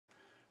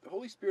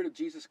Holy Spirit of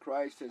Jesus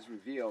Christ has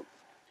revealed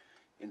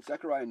in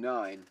Zechariah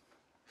 9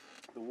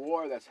 the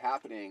war that's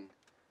happening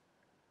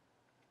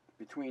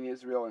between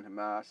Israel and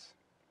Hamas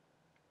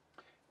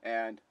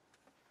and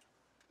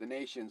the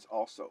nations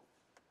also.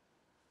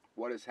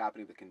 What is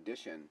happening, the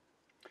condition,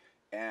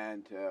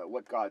 and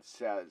what God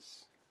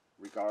says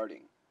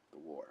regarding the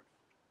war.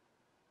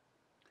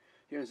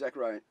 Here in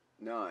Zechariah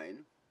 9,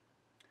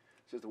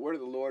 it says, "The word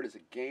of the Lord is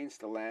against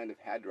the land of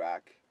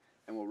Hadrach,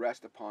 and will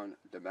rest upon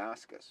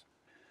Damascus.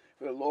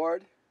 For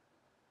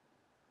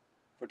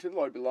to the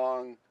Lord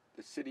belong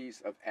the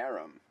cities of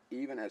Aram,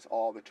 even as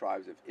all the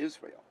tribes of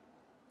Israel."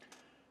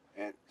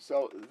 And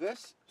so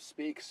this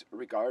speaks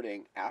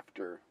regarding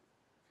after,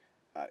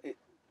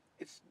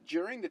 it's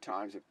during the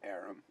times of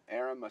Aram.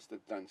 Aram must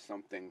have done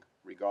something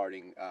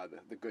regarding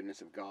the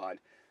goodness of God.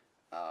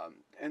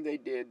 And they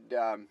did,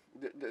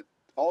 the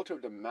altar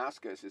of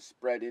Damascus is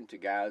spread into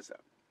Gaza.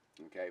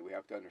 Okay, we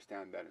have to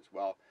understand that as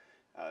well,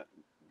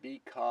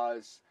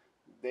 because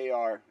they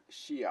are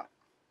Shia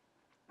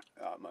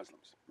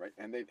Muslims, right?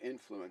 And they've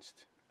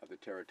influenced the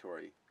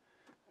territory,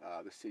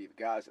 the city of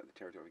Gaza, the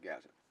territory of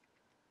Gaza.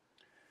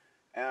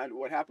 And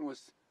what happened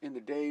was in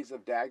the days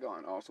of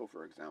Dagon also,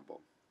 for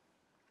example,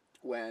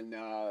 when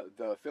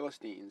the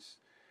Philistines,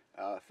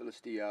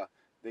 Philistia,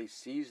 they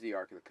seized the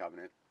Ark of the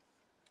Covenant,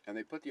 and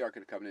they put the Ark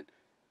of the Covenant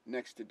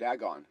next to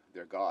Dagon,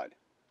 their god.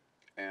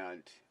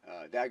 And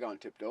Dagon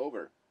tipped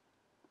over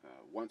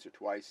once or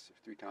twice,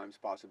 3 times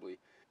possibly.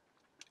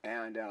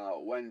 And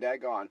when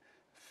Dagon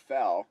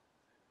fell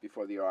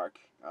before the Ark,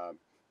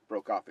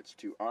 broke off its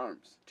 2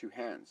 arms, 2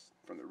 hands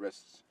from the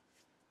wrists.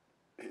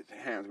 His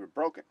hands were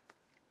broken.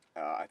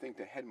 I think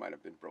the head might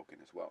have been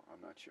broken as well.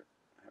 I'm not sure.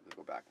 I have to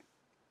go back.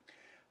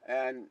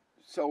 And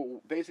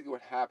so basically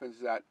what happens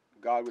is that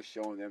God was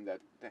showing them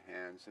that the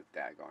hands of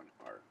Dagon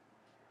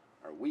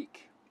are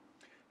weak.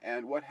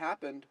 And what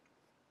happened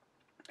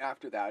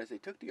after that is they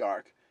took the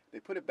ark, they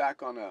put it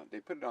back on a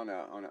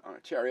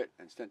chariot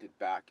and sent it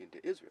back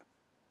into Israel.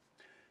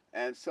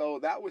 And so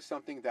that was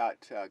something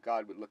that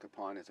God would look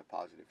upon as a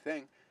positive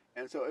thing.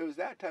 And so it was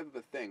that type of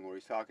a thing where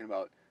he's talking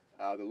about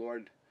the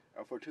Lord,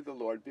 for to the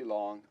Lord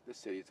belong the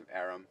cities of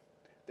Aram.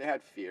 They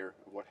had fear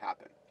of what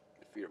happened,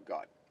 the fear of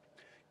God,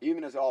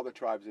 even as all the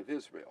tribes of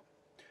Israel.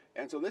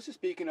 And so this is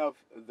speaking of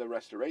the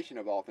restoration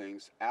of all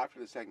things after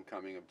the second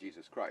coming of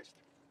Jesus Christ.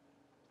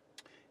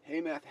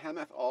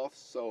 Hamath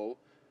also,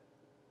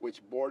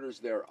 which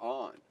borders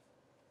thereon,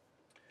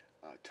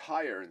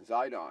 Tyre and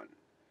Zidon,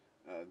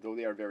 though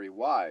they are very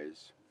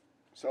wise.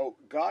 So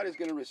God is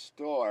going to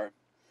restore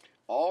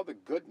all the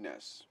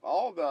goodness,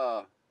 all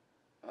the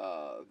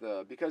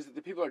because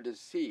the people are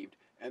deceived,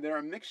 and there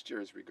are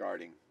mixtures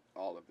regarding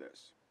all of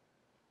this.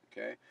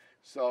 Okay,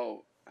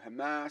 so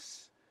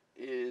Hamas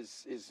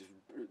is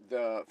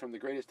from the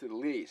greatest to the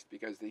least,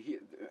 because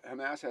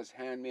Hamas has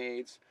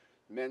handmaids,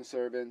 men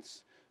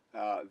servants.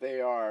 They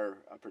are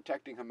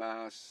protecting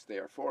Hamas. They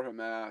are for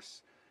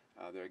Hamas.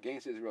 They're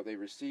against Israel. They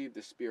received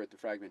the spirit, the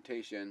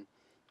fragmentation,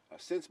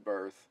 since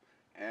birth,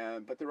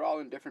 but they're all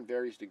in different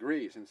various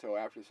degrees. And so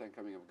after the second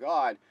coming of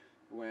God,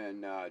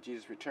 when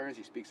Jesus returns,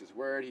 he speaks his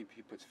word.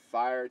 He puts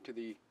fire to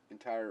the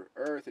entire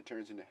earth. It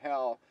turns into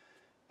hell.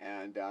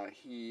 And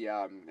he,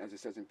 as it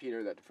says in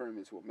Peter, that the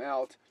firmaments will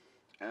melt.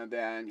 And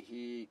then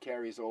he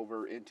carries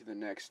over into the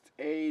next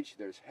age.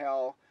 There's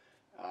hell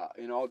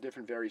in all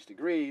different various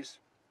degrees,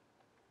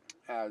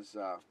 as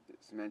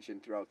it's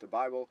mentioned throughout the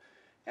Bible.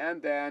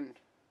 And then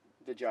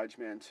the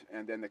judgment,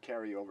 and then the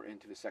carryover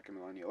into the second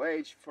millennial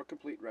age for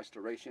complete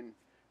restoration.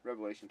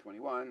 Revelation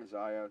 21,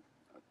 Isaiah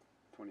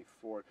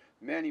 24,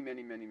 many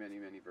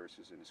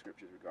verses in the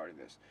scriptures regarding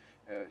this,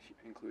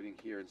 including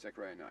here in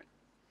Zechariah 9.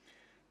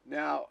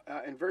 Now,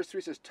 in verse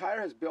 3 says,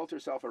 Tyre has built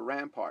herself a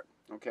rampart.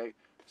 Okay,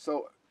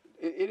 so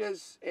it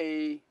is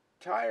a,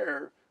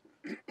 Tyre,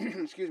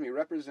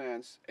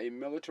 represents a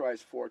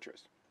militarized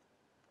fortress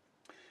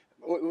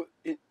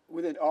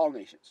within all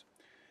nations,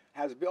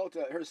 has built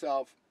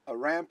herself a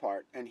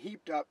rampart and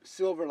heaped up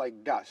silver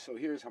like dust. So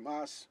here's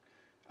Hamas.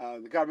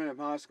 The government of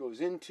Hamas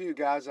goes into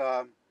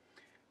Gaza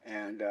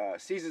and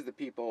seizes the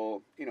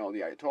people, the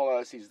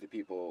Ayatollah seizes the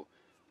people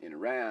in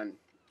Iran,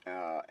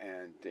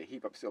 and they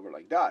heap up silver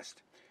like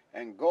dust,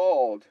 and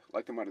gold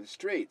like the mud of the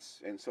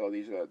streets. And so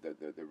these are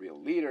the real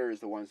leaders,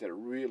 the ones that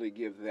really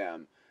give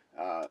them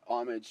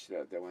homage,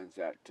 the ones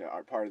that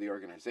are part of the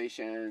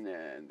organization,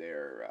 and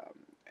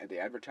and they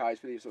advertise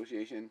for the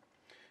association.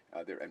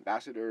 They're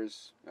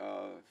ambassadors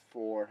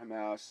for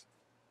Hamas,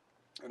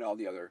 and all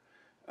the other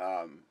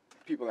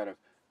people that have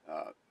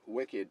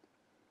wicked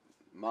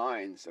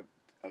minds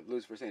of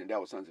Lucifer, Satan, and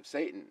devil, sons of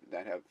Satan,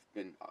 that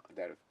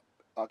are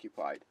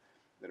occupying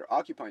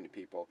the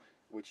people,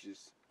 which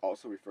is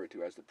also referred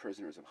to as the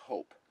prisoners of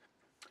hope.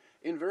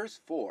 In verse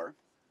 4,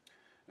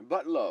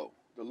 but lo,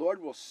 the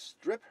Lord will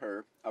strip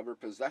her of her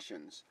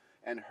possessions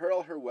and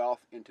hurl her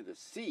wealth into the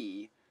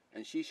sea,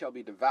 and she shall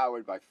be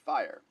devoured by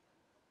fire.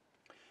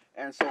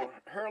 And so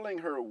hurling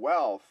her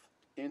wealth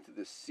into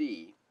the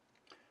sea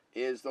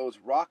is those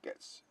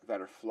rockets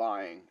that are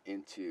flying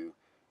into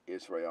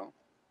Israel.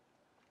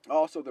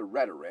 Also the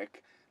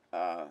rhetoric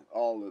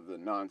all of the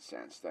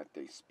nonsense that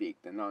they speak,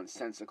 the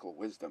nonsensical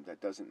wisdom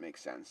that doesn't make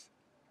sense,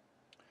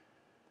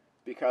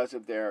 because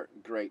of their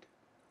great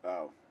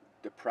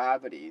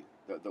depravity,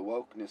 the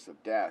wokeness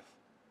of death.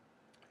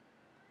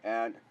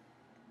 And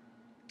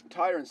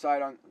Tyre and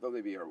Sidon, though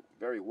they be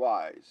very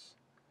wise,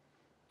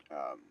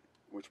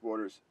 which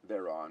borders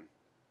thereon,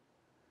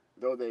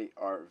 though they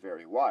are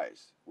very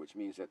wise, which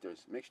means that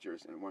there's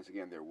mixtures, and once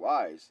again they're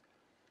wise,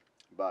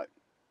 but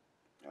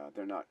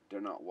they're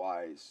not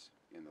wise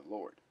in the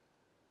Lord.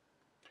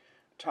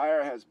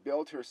 Tyre has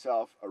built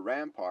herself a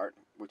rampart,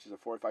 which is a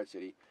fortified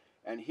city,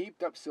 and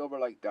heaped up silver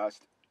like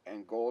dust,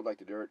 and gold like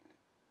the dirt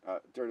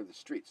of the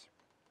streets.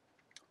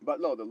 But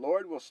lo, the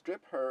Lord will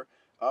strip her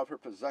of her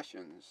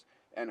possessions,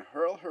 and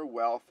hurl her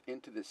wealth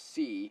into the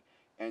sea,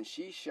 and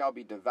she shall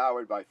be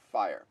devoured by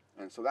fire.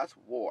 And so that's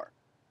war.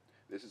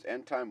 This is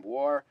end time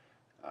war.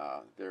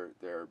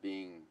 They're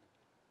being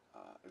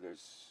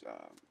there's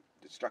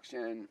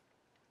destruction,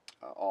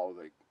 all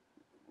the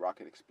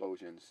rocket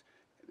explosions.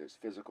 There's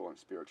physical and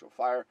spiritual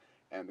fire,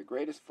 and the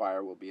greatest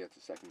fire will be at the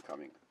second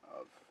coming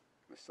of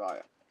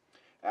Messiah.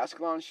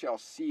 Askelon shall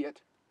see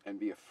it and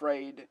be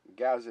afraid,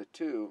 Gaza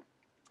too,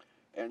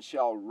 and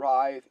shall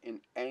writhe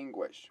in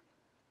anguish.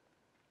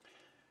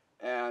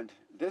 And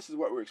this is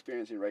what we're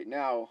experiencing right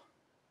now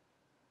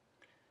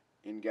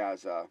in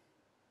Gaza.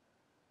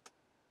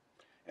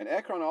 And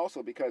Ekron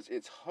also, because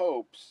its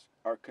hopes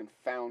are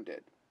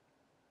confounded.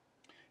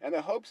 And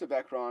the hopes of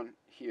Ekron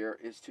here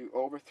is to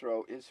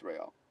overthrow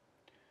Israel,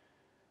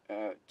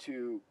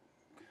 to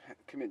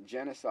commit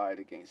genocide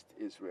against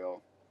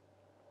Israel,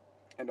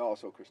 and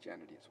also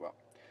Christianity as well.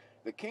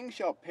 The king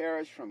shall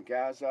perish from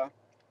Gaza.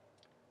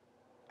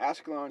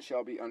 Askelon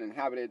shall be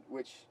uninhabited,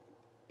 which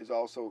is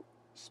also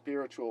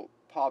spiritual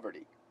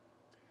poverty.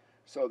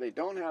 So they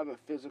don't have a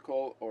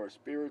physical or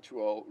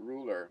spiritual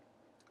ruler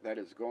that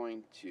is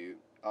going to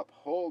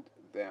uphold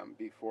them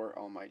before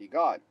Almighty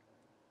God,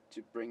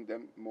 to bring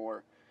them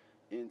more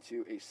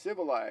into a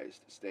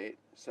civilized state,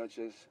 such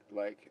as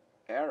like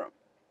Aram.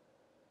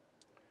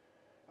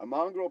 A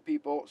mongrel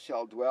people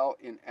shall dwell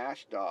in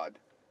Ashdod,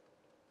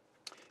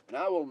 and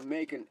I will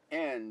make an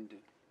end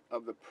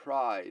of the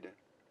pride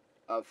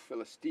of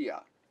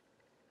Philistia.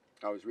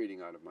 I was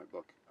reading out of my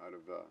book, out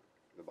of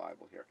the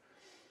Bible here.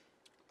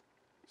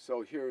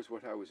 So here's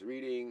what I was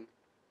reading.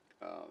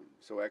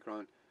 So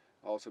Ekron,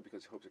 also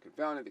because hopes are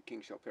confounded, the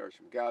king shall perish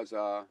from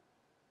Gaza.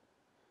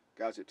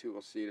 Gaza too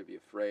will see it and be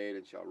afraid,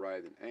 and shall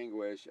writhe in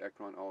anguish.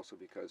 Ekron also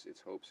because its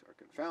hopes are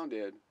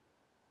confounded.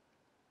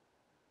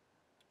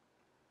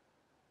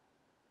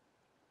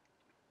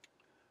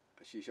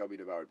 She shall be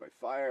devoured by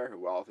fire. Her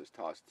wealth is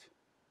tossed.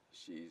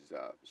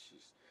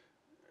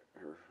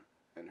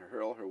 And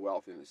hurl her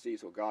wealth in the sea.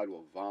 So God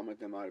will vomit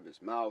them out of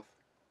his mouth.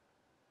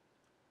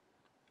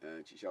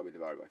 And she shall be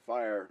devoured by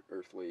fire,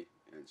 earthly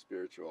and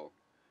spiritual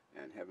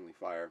and heavenly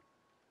fire.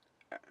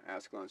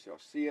 Askelon shall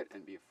see it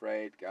and be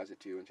afraid. Gaza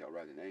too, and shall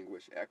writhe in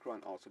anguish.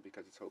 Ekron also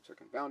because its hopes are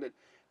confounded.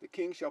 The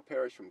king shall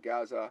perish from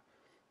Gaza.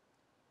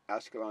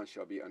 Askelon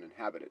shall be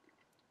uninhabited.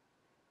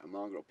 A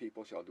mongrel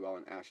people shall dwell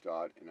in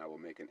Ashdod, and I will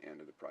make an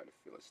end of the pride of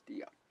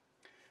Philistia.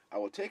 I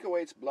will take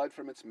away its blood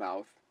from its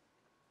mouth,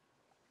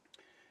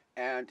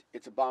 and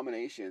its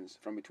abominations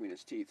from between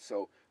its teeth.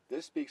 So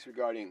this speaks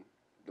regarding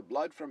the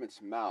blood from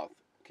its mouth.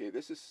 Okay,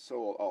 this is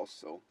soul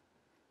also,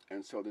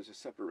 and so there's a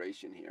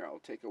separation here. I will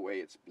take away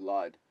its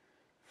blood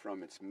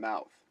from its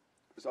mouth.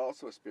 There's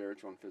also a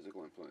spiritual and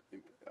physical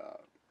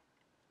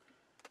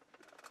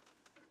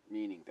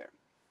meaning there.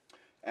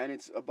 And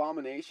its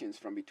abominations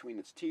from between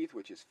its teeth,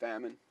 which is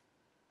famine.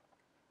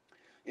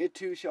 It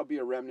too shall be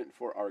a remnant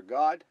for our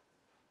God.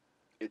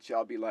 It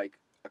shall be like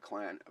a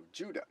clan of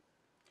Judah.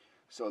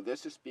 So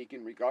this is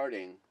speaking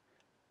regarding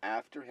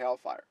after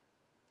hellfire.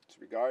 It's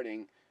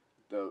regarding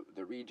the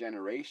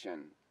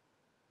regeneration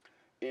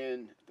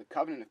in the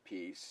covenant of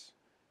peace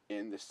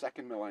in the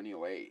second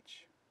millennial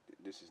age.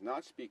 This is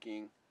not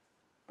speaking,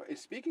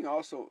 it's speaking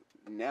also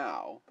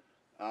now.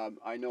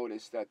 I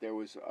noticed that there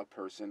was a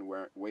person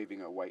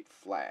waving a white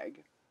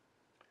flag,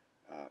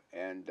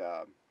 and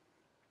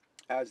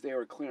as they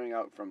were clearing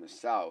out from the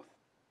south,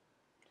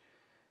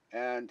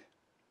 and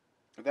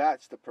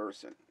that's the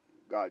person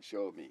God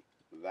showed me.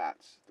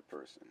 That's the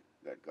person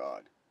that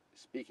God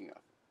is speaking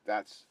of.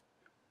 That's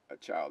a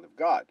child of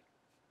God.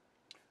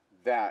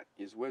 That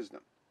is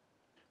wisdom.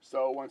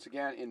 So once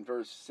again, in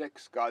verse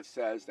 6, God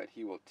says that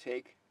he will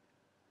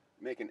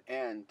make an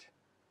end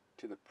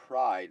to the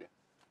pride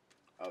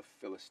of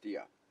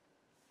Philistia.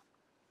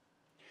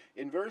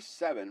 In verse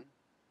 7,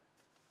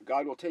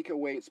 God will take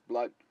away its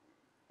blood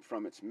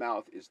from its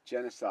mouth is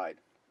genocide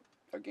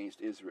against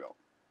Israel.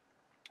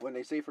 When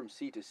they say from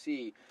sea to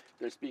sea,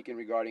 they're speaking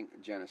regarding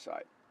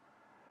genocide.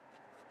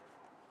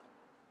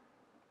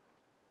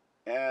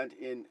 And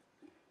in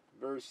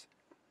verse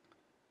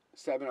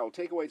 7, I will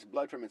take away its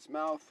blood from its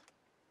mouth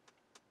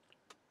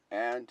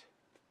and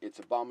its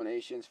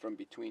abominations from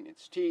between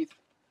its teeth,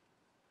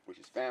 which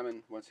is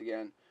famine, once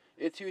again.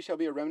 It too shall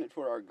be a remnant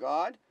for our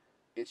God.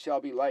 It shall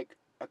be like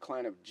a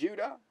clan of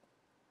Judah,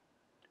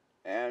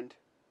 and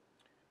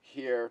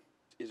here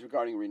is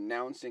regarding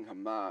renouncing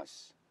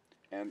Hamas.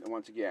 And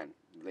once again,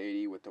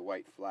 lady with the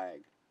white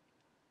flag.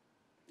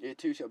 It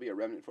too shall be a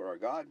remnant for our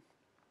God.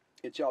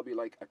 It shall be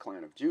like a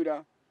clan of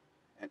Judah,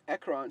 and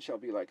Ekron shall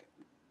be like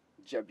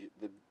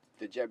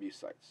the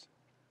Jebusites,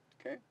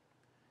 okay,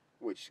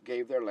 which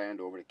gave their land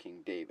over to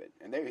King David.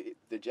 And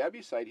the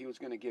Jebusite, he was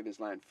going to give his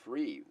land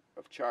free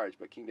of charge,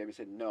 but King David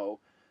said, no,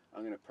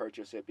 I'm going to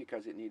purchase it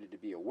because it needed to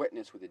be a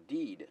witness with a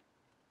deed.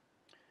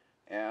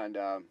 And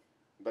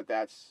but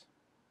that's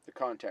the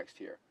context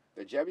here.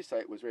 The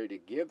Jebusite was ready to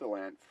give the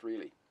land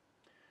freely.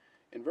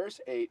 In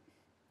verse 8,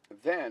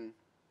 then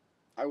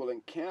I will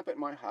encamp at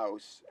my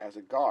house as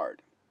a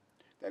guard.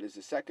 That is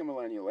the second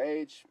millennial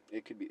age.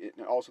 It could be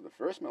also the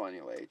first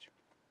millennial age.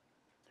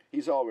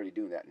 He's already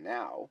doing that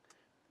now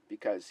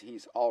because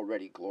he's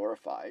already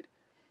glorified.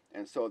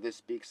 And so this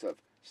speaks of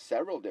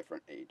several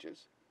different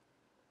ages.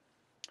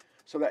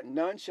 So that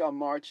none shall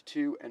march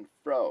to and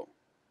fro.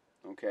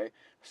 Okay?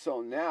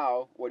 So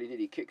now what he did,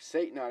 he kicked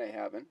Satan out of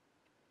heaven.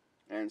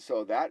 And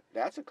so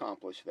that's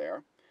accomplished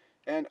there.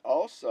 And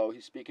also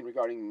he's speaking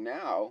regarding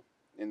now,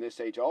 in this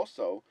age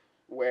also,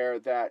 where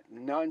that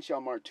none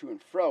shall march to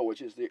and fro,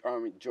 which is the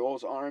army,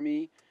 Joel's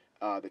army,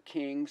 the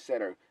kings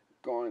that are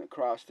going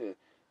across the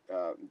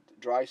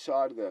dry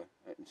sod,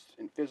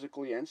 and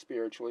physically and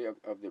spiritually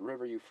of the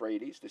river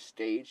Euphrates, the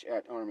stage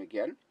at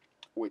Armageddon,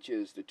 which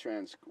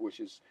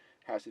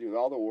has to do with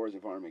all the wars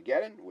of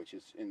Armageddon, which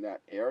is in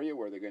that area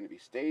where they're going to be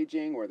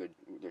staging, where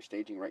they're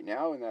staging right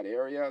now in that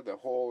area, the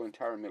whole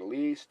entire Middle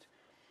East,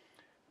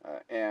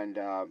 and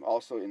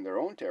also in their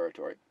own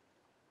territory.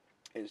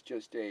 Is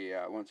just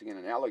once again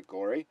an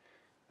allegory,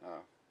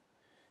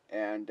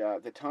 and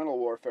the tunnel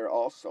warfare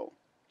also,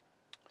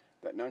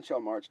 that none shall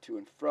march to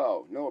and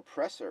fro, no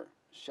oppressor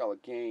shall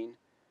again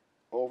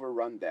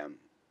overrun them,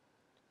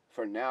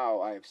 for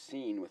now I have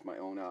seen with my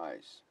own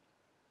eyes.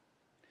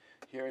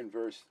 Here in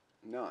verse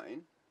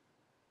 9,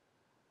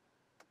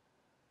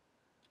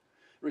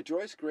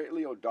 rejoice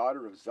greatly, O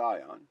daughter of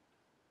Zion,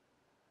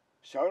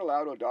 shout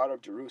aloud, O daughter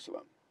of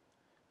Jerusalem.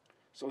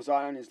 So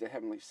Zion is the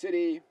heavenly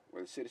city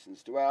where the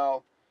citizens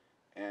dwell,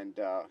 and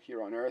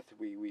here on earth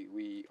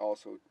we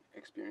also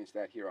experience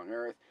that here on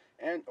earth.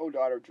 And O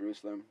daughter of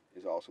Jerusalem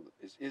is also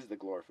is the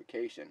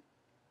glorification.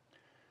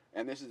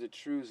 And this is the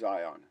true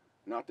Zion,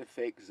 not the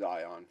fake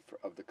Zion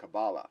of the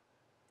Kabbalah.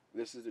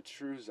 This is the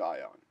true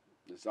Zion,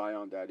 the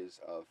Zion that is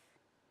of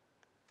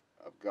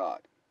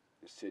God.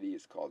 The city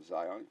is called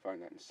Zion. You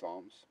find that in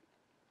Psalms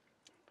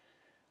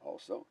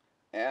also.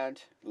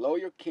 And lo,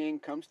 your king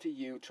comes to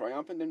you,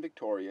 triumphant and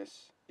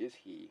victorious is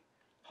he,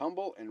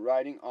 humble and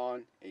riding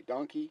on a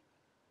donkey,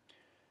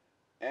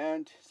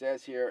 and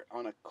says here,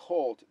 on a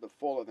colt, the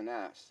foal of an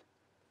ass.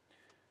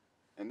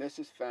 And this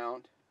is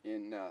found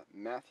in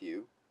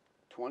Matthew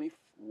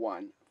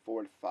 21,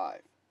 4-5.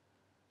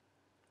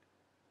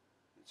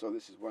 So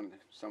this is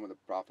some of the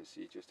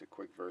prophecy, just a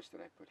quick verse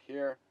that I put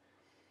here.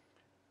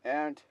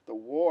 And the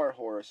war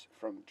horse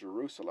from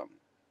Jerusalem.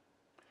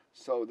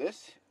 So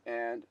this,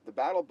 and the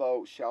battle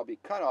bow shall be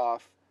cut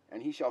off,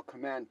 and he shall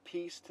command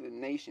peace to the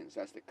nations.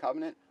 That's the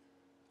covenant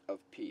of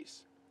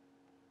peace.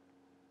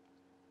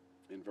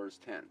 In verse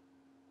 10.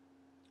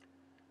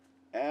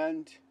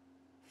 And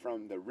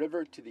from the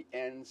river to the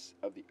ends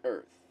of the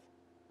earth.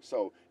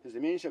 So his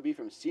dominion shall be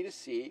from sea to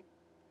sea,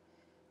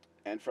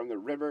 and from the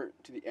river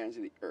to the ends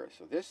of the earth.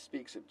 So this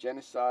speaks of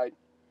genocide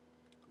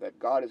that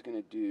God is going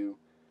to do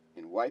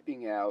in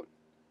wiping out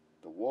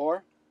the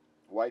war,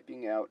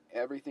 wiping out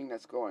everything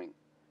that's going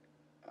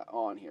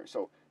on here.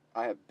 So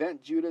I have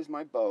bent Judah as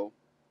my bow,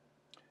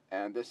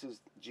 and this is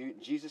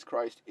Jesus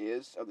Christ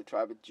is of the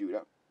tribe of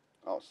Judah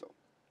also.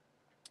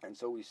 And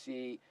so we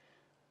see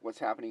what's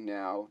happening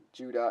now.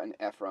 Judah and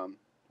Ephraim,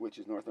 which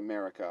is North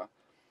America,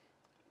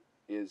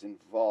 is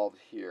involved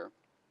here,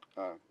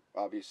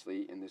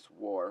 obviously, in this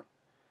war,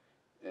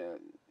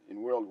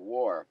 in world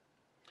war.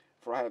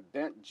 For I have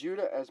bent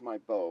Judah as my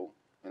bow,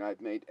 and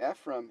I've made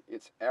Ephraim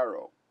its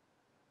arrow.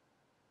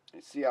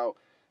 And see how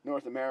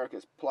North America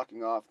is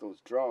plucking off those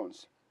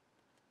drones.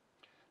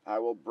 I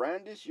will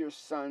brandish your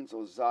sons,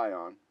 O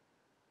Zion,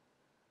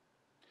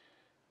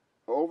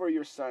 over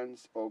your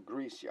sons, O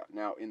Grecia.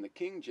 Now, in the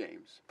King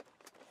James,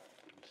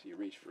 let's see,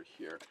 reach for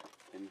here,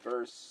 in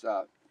verse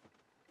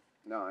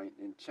 9,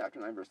 in chapter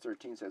 9, verse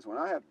 13 says, when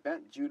I have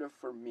bent Judah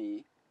for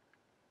me,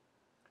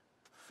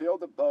 filled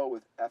the bow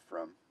with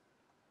Ephraim,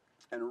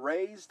 and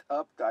raised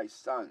up thy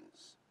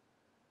sons,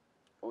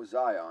 O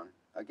Zion,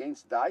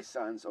 against thy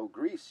sons, O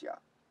Grecia.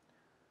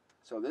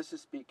 So this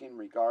is speaking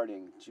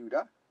regarding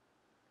Judah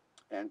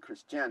and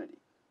Christianity.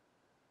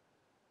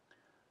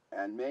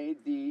 And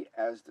made thee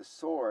as the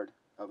sword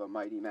of a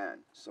mighty man.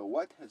 So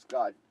what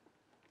God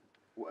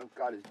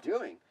is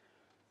doing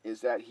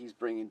is that he's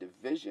bringing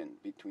division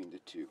between the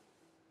two,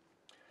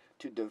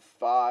 to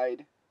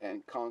divide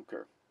and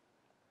conquer.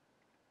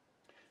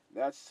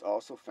 That's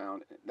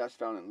found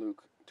in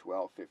Luke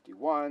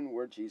 12:51,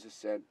 where Jesus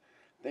said,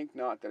 think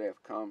not that I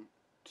have come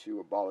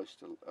to abolish,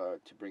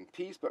 to bring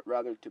peace, but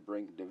rather to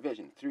bring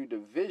division. Through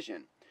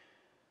division,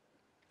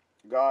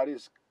 God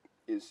is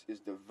is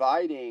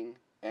dividing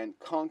and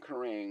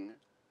conquering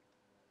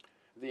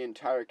the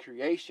entire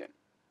creation.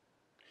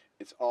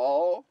 It's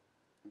all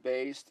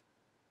based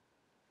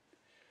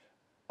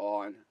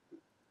on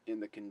in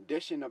the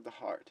condition of the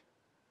heart.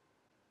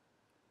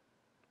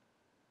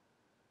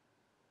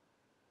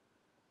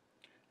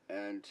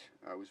 And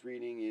I was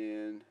reading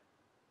in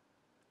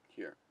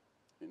here,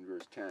 in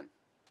verse 10.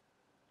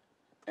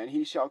 And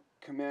he shall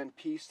command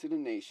peace to the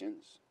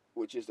nations,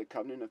 which is the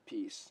covenant of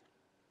peace,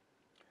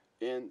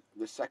 in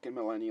the second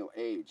millennial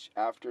age,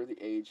 after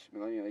the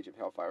millennial age of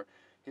hellfire.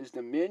 His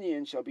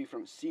dominion shall be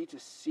from sea to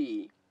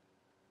sea,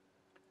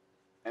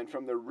 and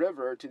from the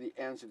river to the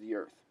ends of the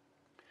earth.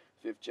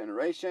 Fifth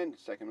generation,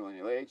 second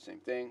millennial age, same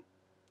thing.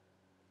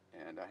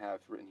 And I have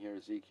written here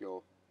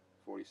Ezekiel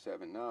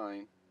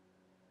 47:9.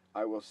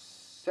 I will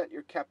set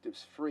your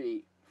captives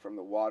free from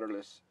the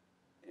waterless.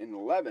 In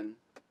 11,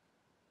 it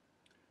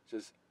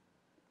says,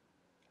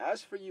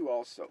 as for you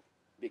also,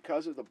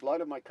 because of the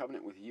blood of my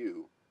covenant with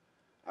you,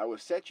 I will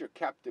set your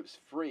captives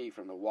free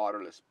from the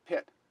waterless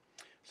pit.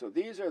 So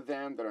these are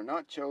them that are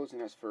not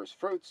chosen as first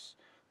fruits.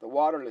 The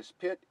waterless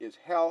pit is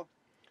hell.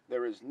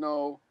 There is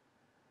no,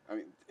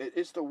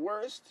 it's the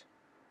worst.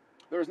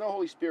 There is no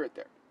Holy Spirit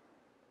there.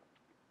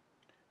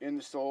 In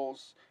the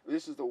souls,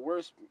 this is the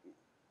worst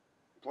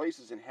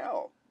places in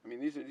hell. I mean,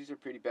 these are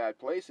pretty bad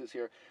places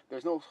here.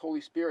 There's no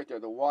Holy Spirit there,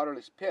 the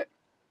waterless pit.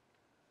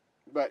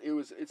 But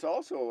it's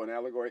also an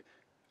allegory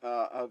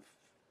of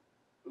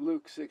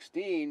Luke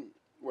 16,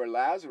 where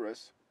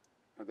Lazarus,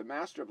 the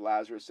master of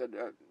Lazarus, said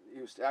he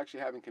was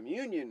actually having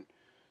communion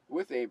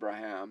with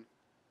Abraham,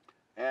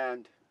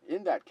 and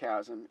in that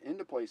chasm, in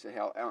the place of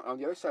hell, on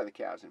the other side of the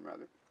chasm,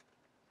 rather,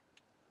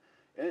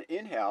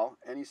 in hell,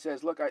 and he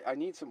says, look, I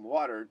need some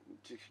water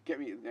to get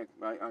me,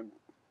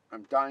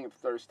 I'm dying of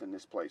thirst in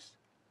this place.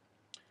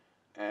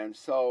 And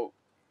so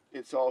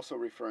it's also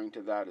referring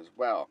to that as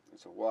well.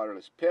 It's a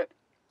waterless pit.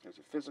 There's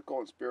a physical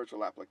and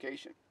spiritual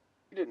application.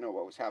 He didn't know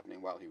what was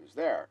happening while he was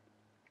there.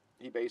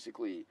 He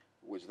basically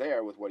was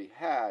there with what he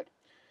had.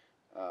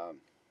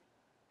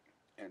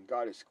 And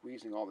God is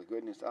squeezing all the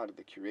goodness out of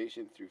the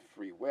creation through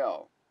free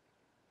will.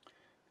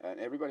 And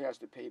everybody has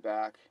to pay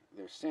back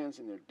their sins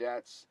and their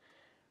debts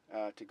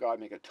to God,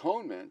 make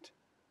atonement,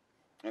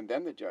 and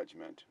then the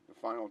judgment, the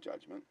final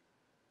judgment,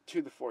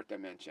 to the fourth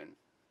dimension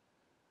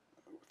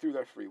through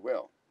their free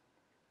will.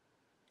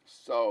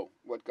 So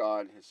what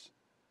God has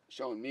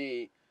shown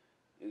me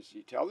is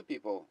you tell the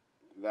people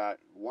that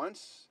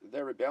once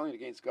their rebellion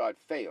against God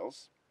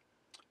fails,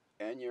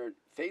 and you're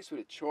faced with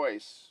a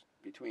choice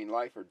between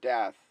life or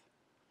death,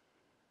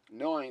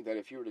 knowing that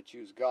if you were to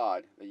choose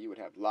God, that you would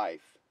have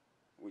life,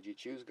 would you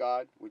choose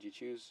God? Would you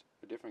choose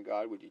a different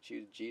God? Would you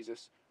choose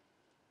Jesus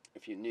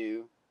if you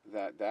knew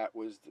that that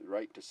was the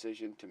right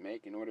decision to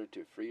make in order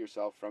to free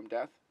yourself from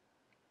death?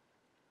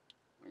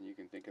 And you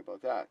can think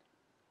about that.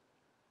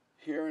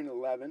 Here in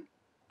 11,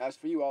 as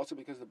for you also,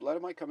 because of the blood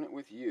of my covenant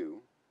with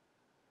you,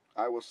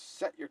 I will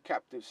set your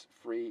captives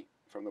free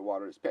from the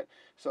waterless pit.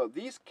 So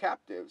these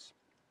captives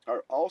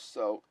are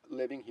also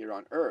living here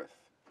on earth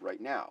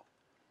right now.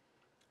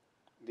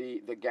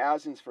 The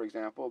Gazans, for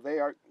example, they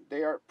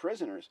are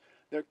prisoners.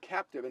 They're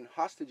captive and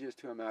hostages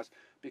to Hamas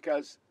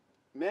because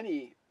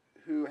many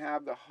who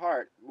have the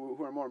heart,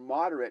 who are more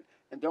moderate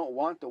and don't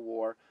want the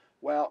war,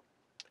 well,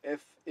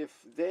 if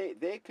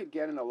they could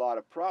get in a lot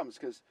of problems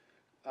because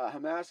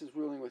Hamas is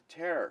ruling with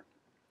terror.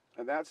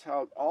 And that's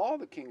how all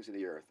the kings of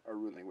the earth are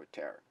ruling with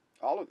terror.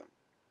 All of them.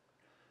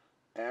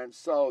 And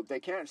so they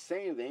can't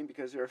say anything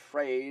because they're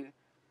afraid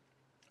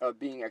of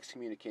being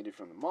excommunicated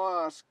from the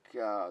mosque.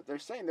 They're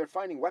saying they're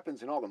finding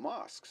weapons in all the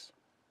mosques.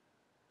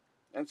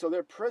 And so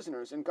they're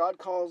prisoners, and God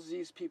calls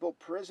these people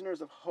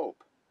prisoners of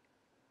hope.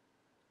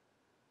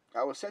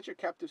 I will set your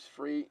captives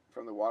free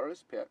from the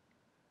waterless pit.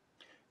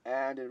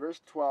 And in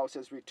verse 12 it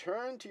says,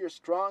 return to your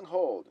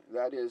stronghold,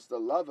 that is the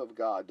love of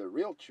God, the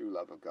real true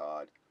love of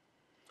God.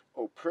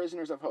 O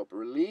prisoners of hope,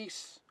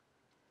 release.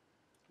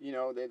 You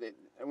know,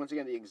 once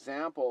again, the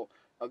example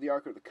of the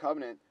Ark of the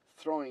Covenant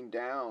throwing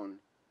down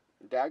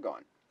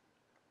Dagon.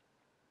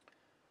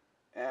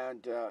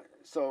 And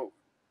so,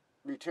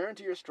 return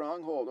to your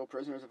stronghold, O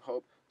prisoners of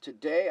hope.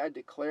 Today I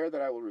declare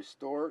that I will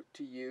restore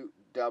to you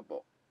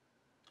double.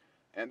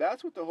 And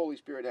that's what the Holy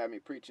Spirit had me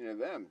preaching to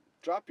them.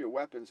 Drop your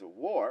weapons of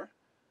war.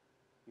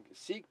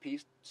 Seek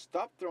peace.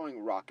 Stop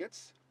throwing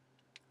rockets.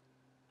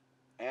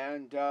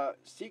 And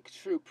seek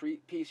true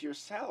peace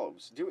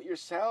yourselves. Do it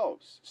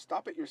yourselves.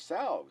 Stop it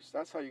yourselves.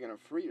 That's how you're going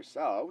to free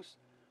yourselves.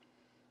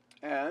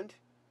 And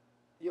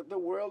the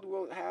world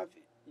will have,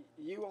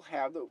 you will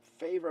have the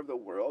favor of the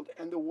world,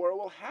 and the world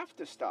will have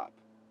to stop.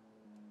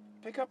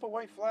 Pick up a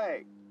white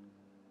flag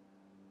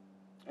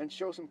and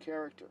show some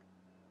character.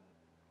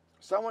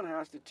 Someone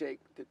has to take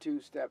the 2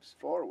 steps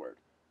forward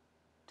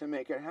to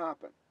make it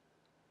happen.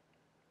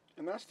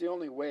 And that's the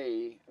only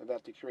way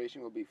that the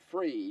creation will be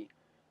free,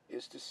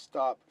 is to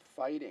stop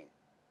fighting,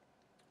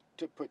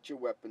 to put your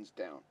weapons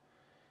down.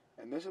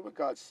 And this is what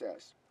God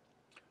says.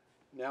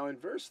 Now in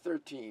verse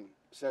 13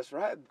 it says, for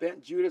I have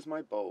bent Judah as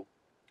my bow,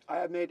 I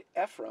have made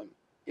Ephraim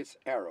its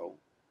arrow,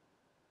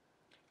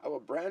 I will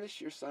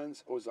brandish your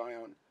sons, O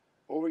Zion,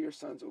 over your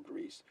sons, O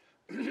Greece.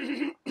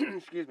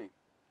 Excuse me.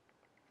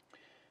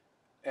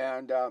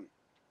 And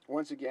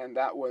once again,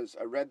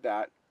 I read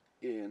that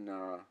in,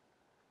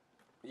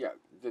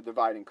 the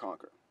divide and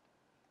conquer.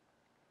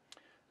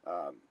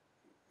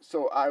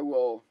 So I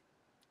will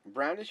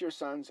brandish your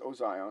sons, O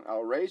Zion. I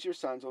will raise your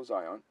sons, O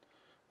Zion,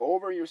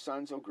 over your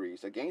sons, O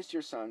Greece, against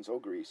your sons, O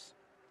Greece.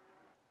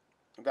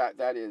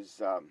 That is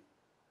the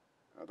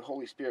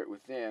Holy Spirit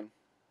within,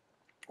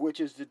 which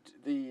is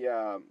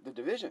the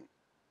division,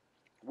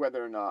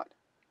 whether or not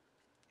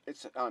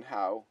it's on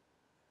how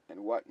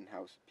and what and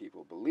how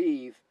people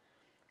believe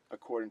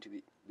according to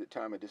the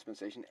time of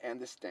dispensation, and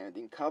the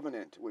standing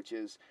covenant, which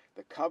is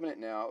the covenant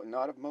now,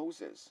 not of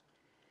Moses.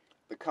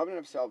 The covenant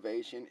of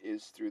salvation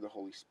is through the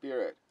Holy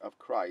Spirit of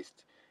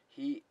Christ.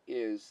 He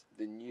is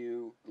the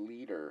new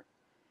leader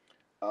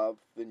of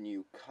the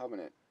new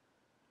covenant.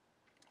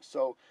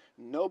 So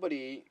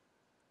nobody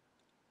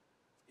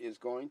is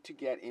going to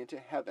get into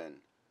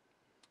heaven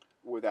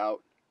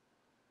without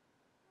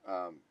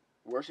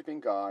worshiping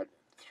God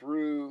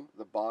through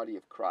the body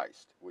of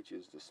Christ, which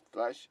is the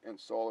flesh and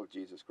soul of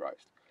Jesus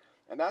Christ.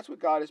 And that's what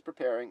God is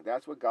preparing.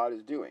 That's what God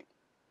is doing.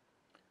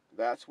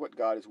 That's what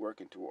God is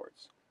working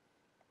towards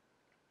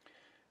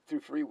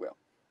through free will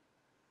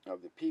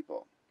of the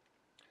people.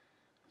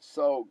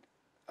 So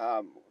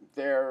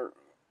they're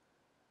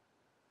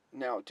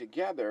now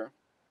together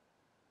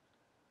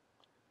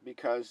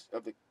because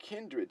of the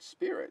kindred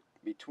spirit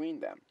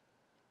between them.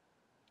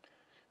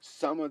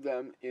 Some of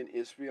them in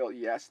Israel,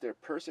 yes, they're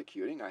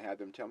persecuting. I had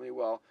them tell me,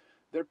 well,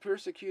 they're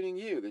persecuting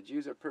you. The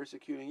Jews are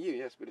persecuting you.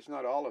 Yes, but it's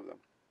not all of them.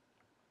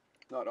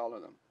 Not all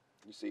of them,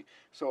 you see.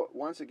 So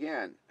once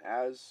again,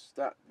 as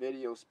that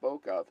video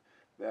spoke of,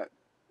 that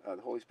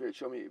the Holy Spirit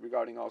showed me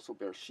regarding also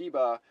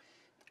Beersheba,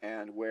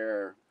 and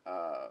where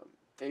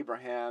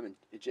Abraham and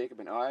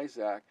Jacob and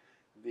Isaac,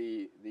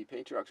 the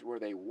patriarchs, where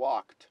they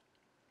walked,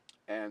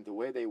 and the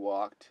way they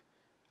walked,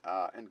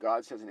 and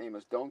God says in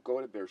Amos, don't go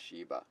to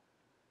Beersheba,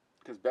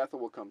 because Bethel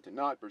will come to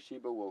naught.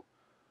 Beersheba will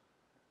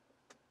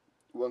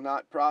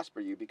not prosper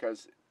you,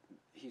 because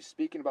he's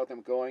speaking about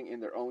them going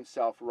in their own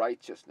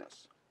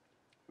self-righteousness.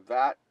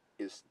 That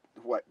is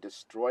what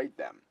destroyed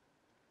them.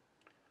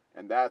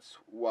 And that's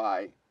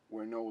why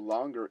we're no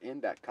longer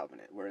in that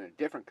covenant. We're in a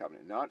different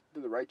covenant, not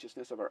to the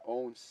righteousness of our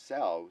own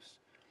selves,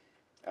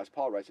 as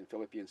Paul writes in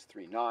Philippians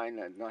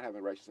 3:9, and not having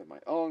a righteousness of my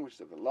own, which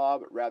is of the law,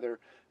 but rather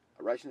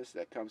a righteousness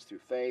that comes through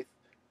faith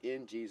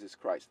in Jesus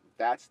Christ.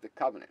 That's the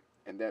covenant.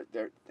 And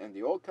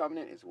the old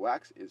covenant is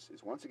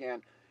once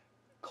again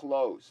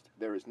closed.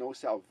 There is no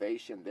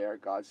salvation there.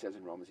 God says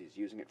in Romans he's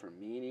using it for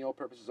menial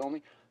purposes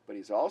only, but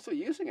he's also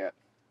using it,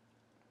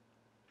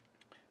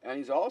 and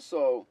he's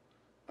also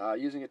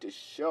using it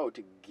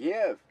to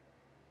give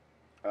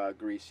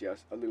Greece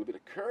a little bit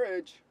of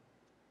courage,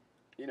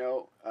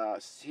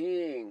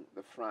 seeing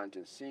the front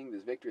and seeing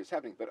this victory is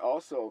happening, but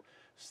also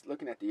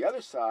looking at the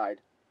other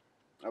side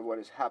of what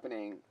is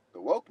happening, the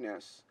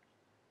wokeness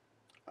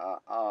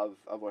of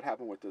what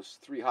happened with those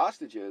 3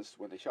 hostages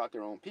when they shot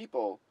their own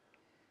people,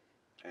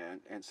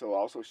 and so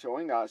also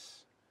showing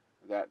us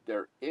that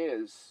there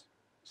is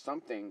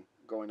something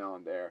going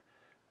on there,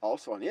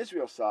 also on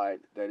Israel's side,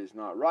 that is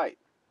not right.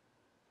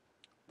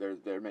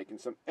 They're making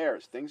some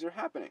errors. Things are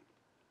happening,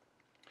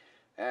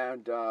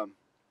 and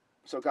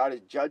so God is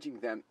judging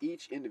them,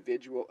 each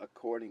individual,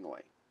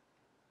 accordingly.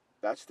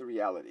 That's the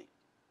reality.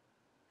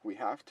 We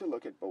have to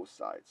look at both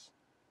sides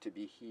to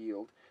be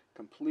healed,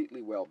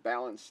 completely well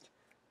balanced,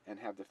 and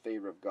have the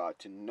favor of God,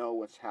 to know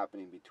what's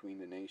happening between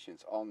the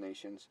nations, all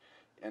nations,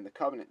 and the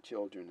covenant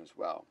children as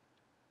well.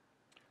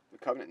 The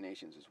covenant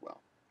nations as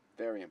well.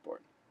 Very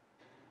important.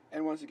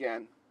 And once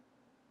again,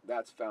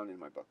 that's found in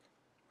my book.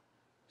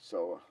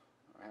 So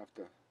I have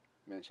to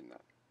mention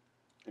that.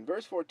 In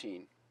verse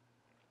 14,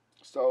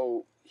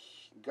 so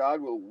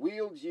God will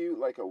wield you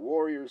like a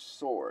warrior's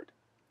sword,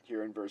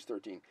 here in verse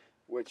 13,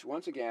 which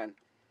once again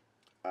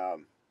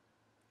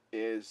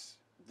is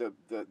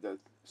the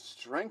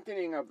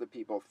strengthening of the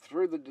people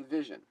through the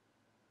division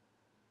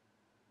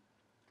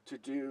to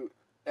do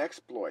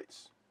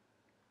exploits.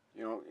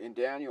 In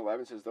Daniel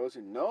 11 says, those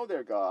who know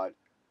their God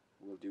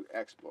will do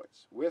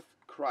exploits with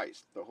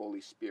Christ, the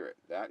Holy Spirit.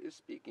 That is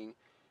speaking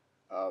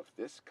of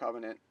this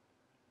covenant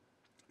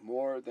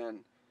more than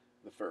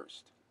the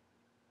first.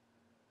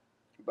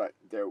 But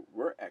there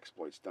were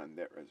exploits done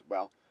there as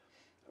well,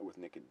 with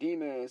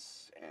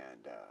Nicodemus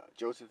and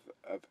Joseph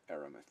of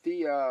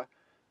Arimathea,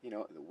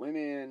 the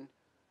women,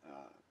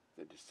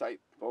 the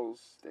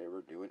disciples. They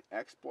were doing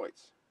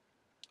exploits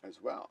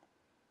as well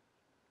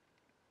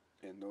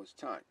in those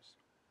times.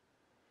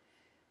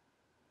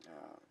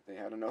 They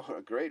had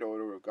a great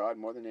odor of God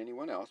more than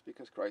anyone else,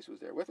 because Christ was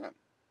there with them.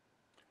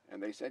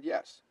 And they said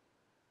yes.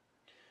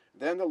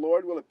 Then the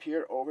Lord will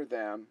appear over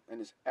them, and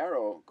his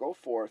arrow go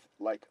forth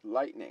like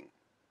lightning.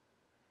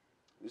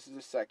 This is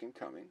the second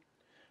coming.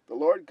 The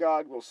Lord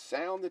God will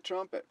sound the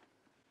trumpet.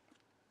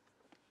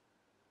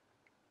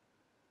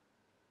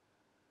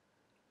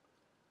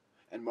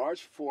 And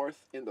march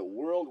forth in the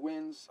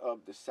whirlwinds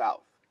of the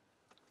south.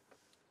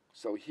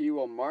 So he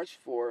will march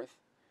forth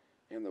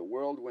in the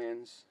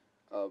whirlwinds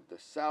of the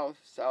south.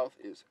 South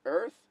is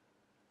earth.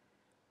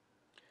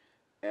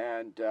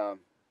 And the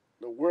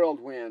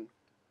whirlwind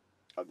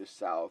of the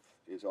south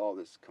is all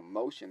this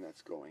commotion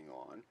that's going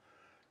on.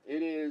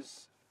 It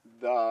is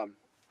the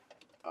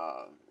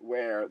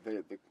where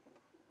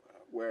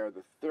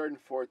the third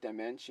and fourth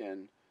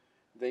dimension,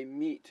 they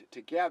meet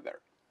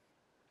together,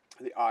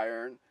 the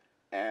iron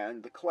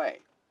and the clay.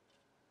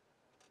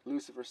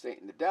 Lucifer,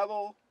 Satan, the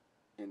devil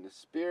in the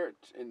spirit,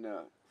 in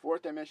the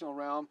fourth dimensional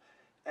realm,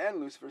 and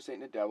Lucifer,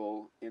 Satan, the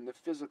devil in the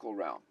physical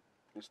realm.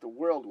 It's the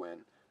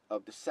whirlwind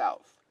of the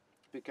south,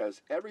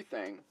 because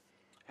everything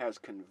has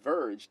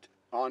converged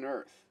on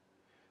earth.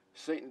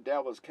 Satan, the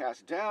devil is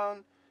cast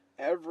down.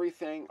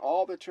 Everything,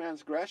 all the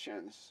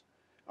transgressions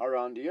are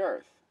on the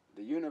earth.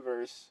 The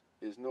universe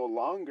is no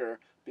longer,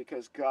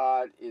 because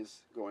God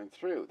is going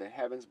through. The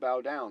heavens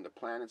bow down. The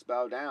planets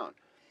bow down.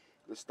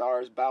 The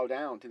stars bow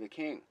down to the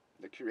King,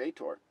 the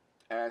Creator,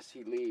 as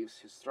he leaves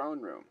his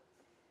throne room.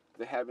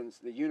 The heavens,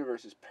 the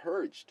universe is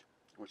purged,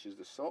 which is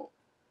the soul.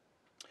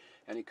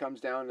 And he comes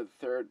down to the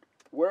third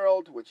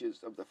world, which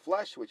is of the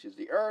flesh, which is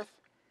the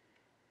earth.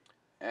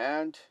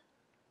 And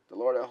the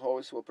Lord of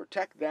hosts will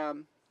protect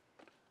them.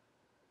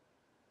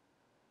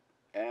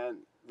 And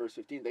verse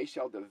 15, they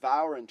shall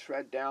devour and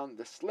tread down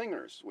the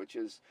slingers, which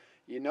is,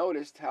 you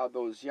noticed how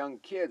those young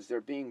kids, they're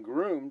being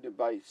groomed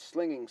by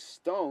slinging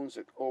stones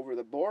over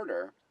the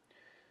border.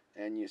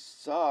 And you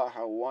saw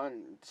how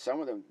some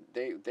of them,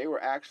 they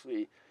were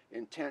actually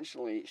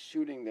intentionally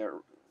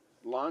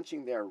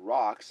launching their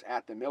rocks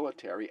at the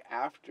military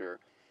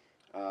after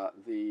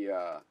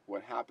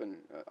what happened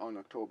on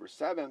October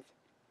 7th,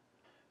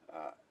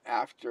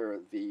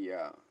 after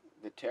the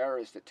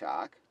terrorist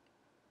attack,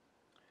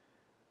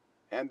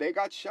 and they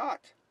got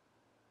shot.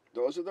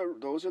 Those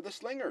are the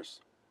slingers.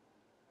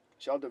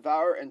 Shall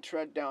devour and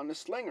tread down the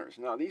slingers.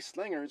 Now these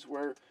slingers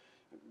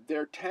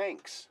they're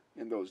tanks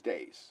in those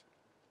days.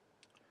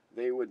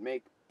 They would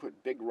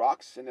put big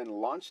rocks and then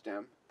launch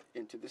them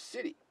into the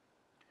city.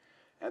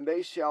 And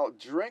they shall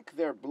drink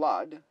their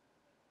blood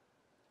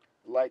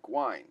like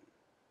wine.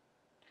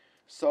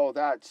 So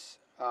that's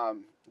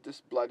this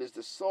blood is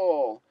the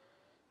soul,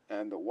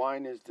 and the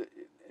wine is the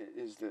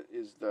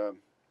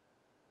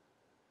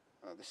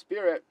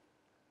spirit.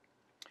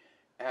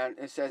 And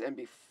it says, and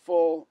be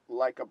full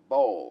like a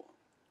bowl,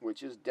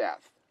 which is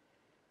death.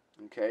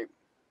 Okay.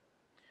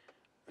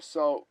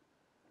 So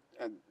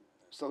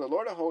the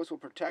Lord of hosts will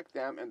protect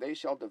them, and they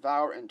shall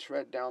devour and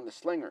tread down the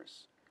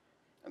slingers,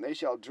 and they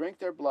shall drink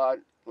their blood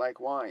like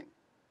wine.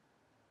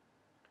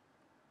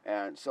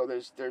 And so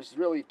there's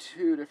really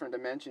two different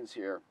dimensions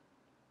here,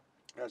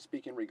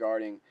 speaking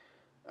regarding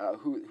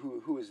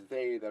who is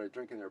they that are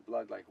drinking their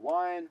blood like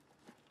wine,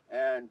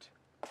 and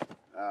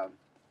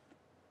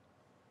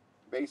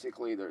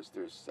basically there's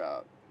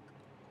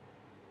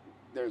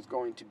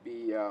going to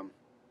be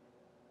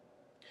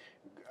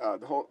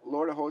the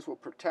Lord of hosts will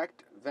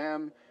protect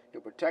them. He'll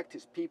protect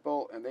his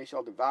people, and they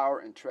shall devour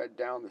and tread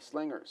down the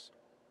slingers,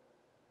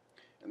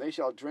 and they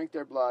shall drink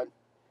their blood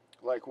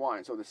like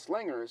wine. So the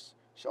slingers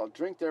shall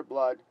drink their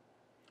blood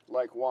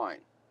like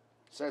wine.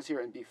 It says here,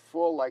 and be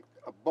full like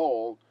a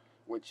bowl,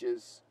 which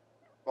is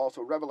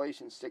also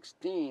Revelation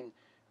 16,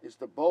 is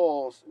the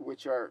bowls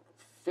which are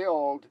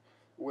filled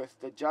with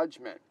the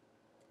judgment.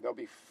 They'll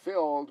be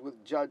filled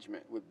with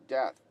judgment, with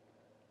death.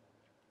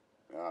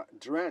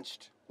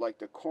 Drenched like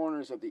the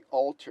corners of the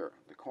altar.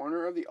 The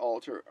corner of the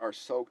altar are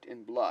soaked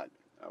in blood.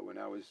 When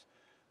I was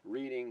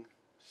reading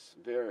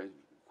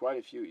quite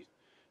a few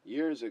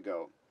years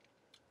ago,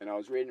 and I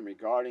was reading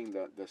regarding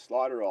the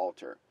slaughter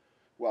altar,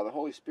 well, the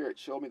Holy Spirit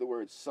showed me the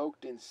word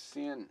soaked in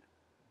sin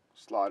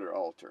slaughter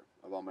altar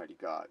of Almighty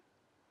God.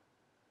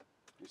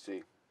 You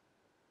see.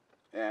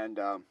 And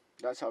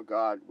that's how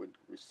God would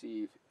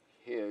receive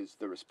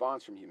the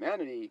response from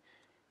humanity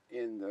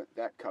in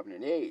that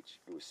covenant age.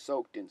 It was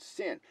soaked in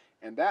sin,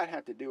 and that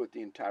had to do with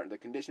the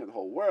condition of the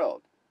whole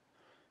world.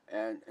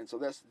 And so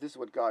this is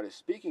what God is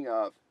speaking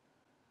of,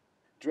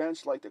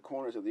 drenched like the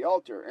corners of the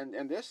altar,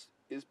 and this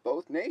is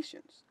both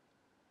nations.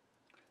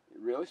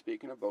 Really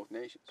speaking of both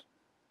nations.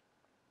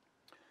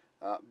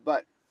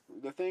 But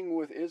the thing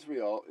with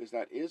Israel is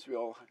that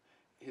Israel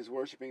is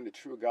worshiping the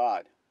true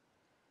God,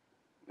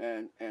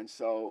 and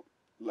so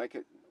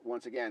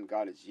once again,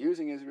 God is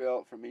using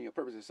Israel for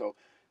meaningful purposes. So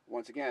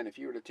once again, if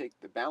you were to take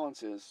the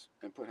balances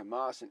and put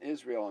Hamas and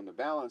Israel on the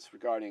balance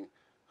regarding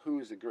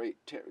who's the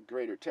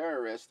greater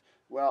terrorist,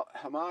 well,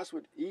 Hamas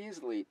would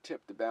easily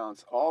tip the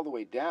balance all the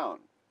way down.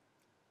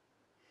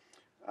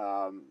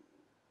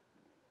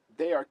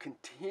 They are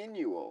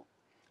continual.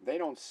 They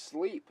don't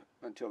sleep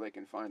until they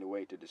can find a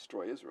way to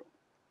destroy Israel.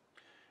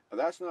 But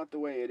that's not the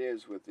way it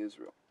is with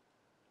Israel.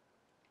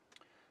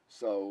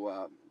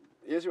 So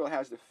Israel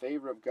has the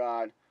favor of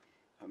God.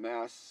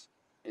 Hamas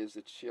is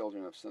the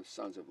children of some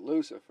sons of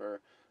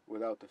Lucifer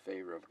without the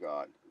favor of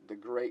God. The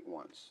great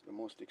ones, the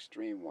most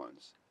extreme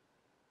ones,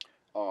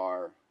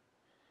 are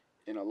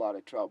in a lot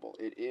of trouble.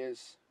 It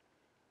is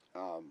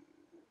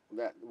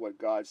that what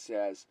God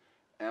says,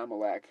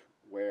 Amalek,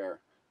 where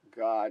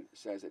God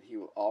says that he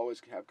will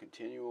always have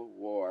continual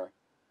war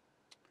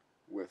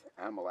with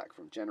Amalek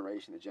from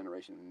generation to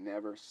generation,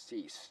 never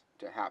cease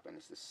to happen.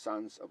 It's the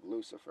sons of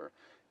Lucifer.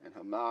 And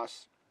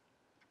Hamas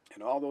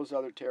and all those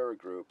other terror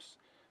groups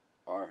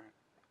are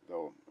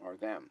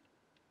them.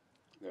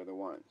 They're the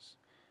ones.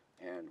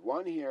 And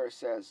one here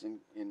says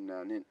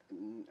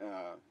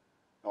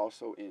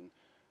also in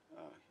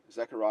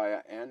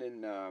Zechariah and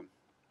in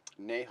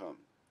Nahum,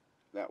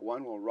 that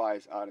one will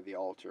rise out of the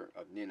altar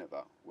of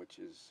Nineveh, which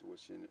is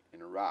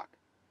in Iraq.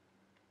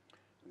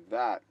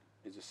 That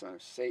is the son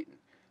of Satan.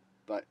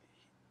 But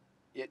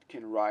it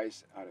can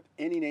rise out of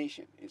any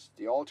nation. It's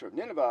the altar of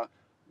Nineveh,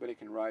 but it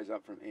can rise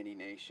up from any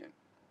nation.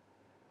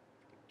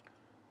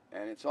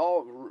 And it's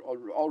all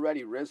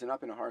already risen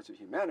up in the hearts of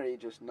humanity,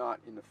 just not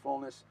in the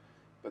fullness,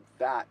 but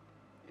that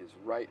is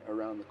right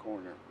around the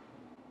corner.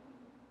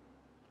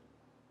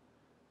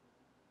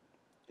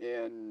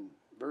 In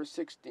verse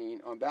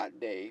 16, on that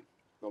day,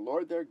 the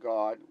Lord their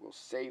God will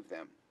save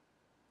them,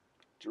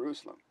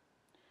 Jerusalem,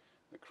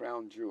 the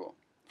crown jewel.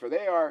 For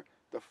they are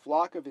the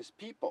flock of his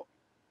people.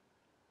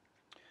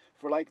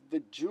 For like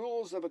the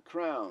jewels of a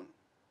crown,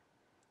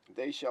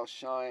 they shall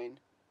shine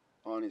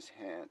on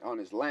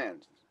his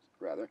land,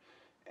 rather.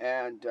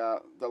 And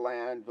the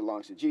land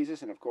belongs to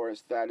Jesus, and of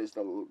course that is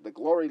the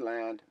glory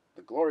land,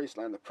 the glorious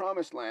land, the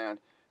promised land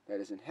that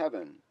is in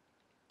heaven.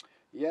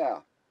 Yeah,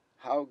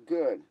 how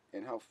good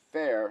and how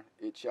fair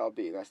it shall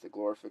be. That's the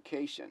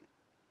glorification.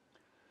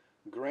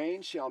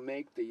 Grain shall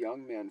make the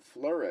young men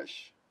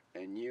flourish,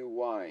 and new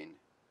wine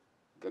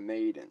the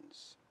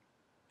maidens.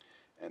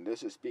 And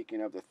this is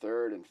speaking of the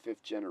third and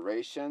fifth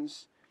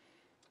generations.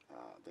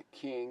 The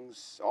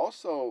kings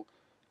also,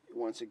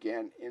 once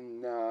again,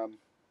 in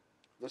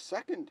the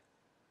second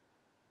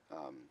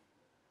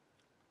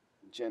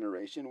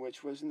generation,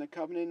 which was in the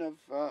covenant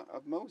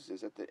of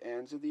Moses at the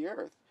ends of the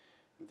earth.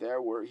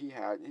 He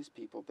had his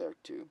people there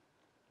too.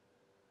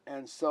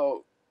 And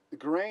so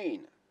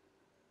grain,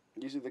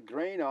 these are the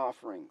grain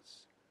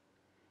offerings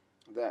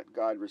that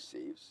God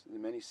receives, the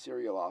many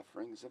cereal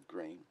offerings of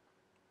grain.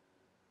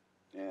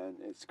 And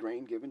it's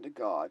grain given to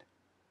God.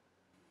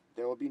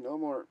 There will be no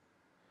more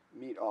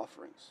meat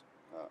offerings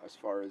as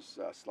far as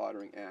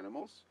slaughtering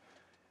animals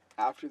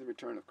after the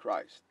return of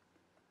Christ.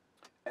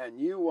 And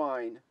new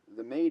wine,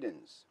 the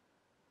maidens.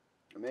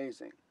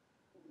 Amazing.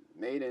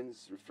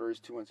 Maidens refers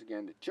to, once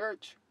again, the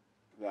church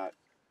that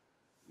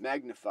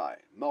magnify,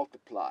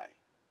 multiply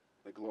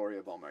the glory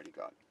of Almighty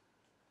God.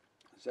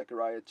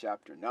 Zechariah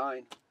chapter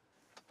 9.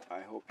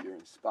 I hope you're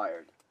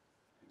inspired.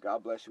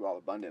 God bless you all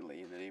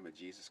abundantly in the name of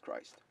Jesus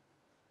Christ,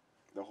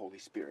 the Holy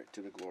Spirit,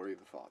 to the glory of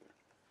the Father.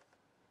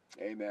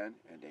 Amen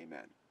and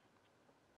amen.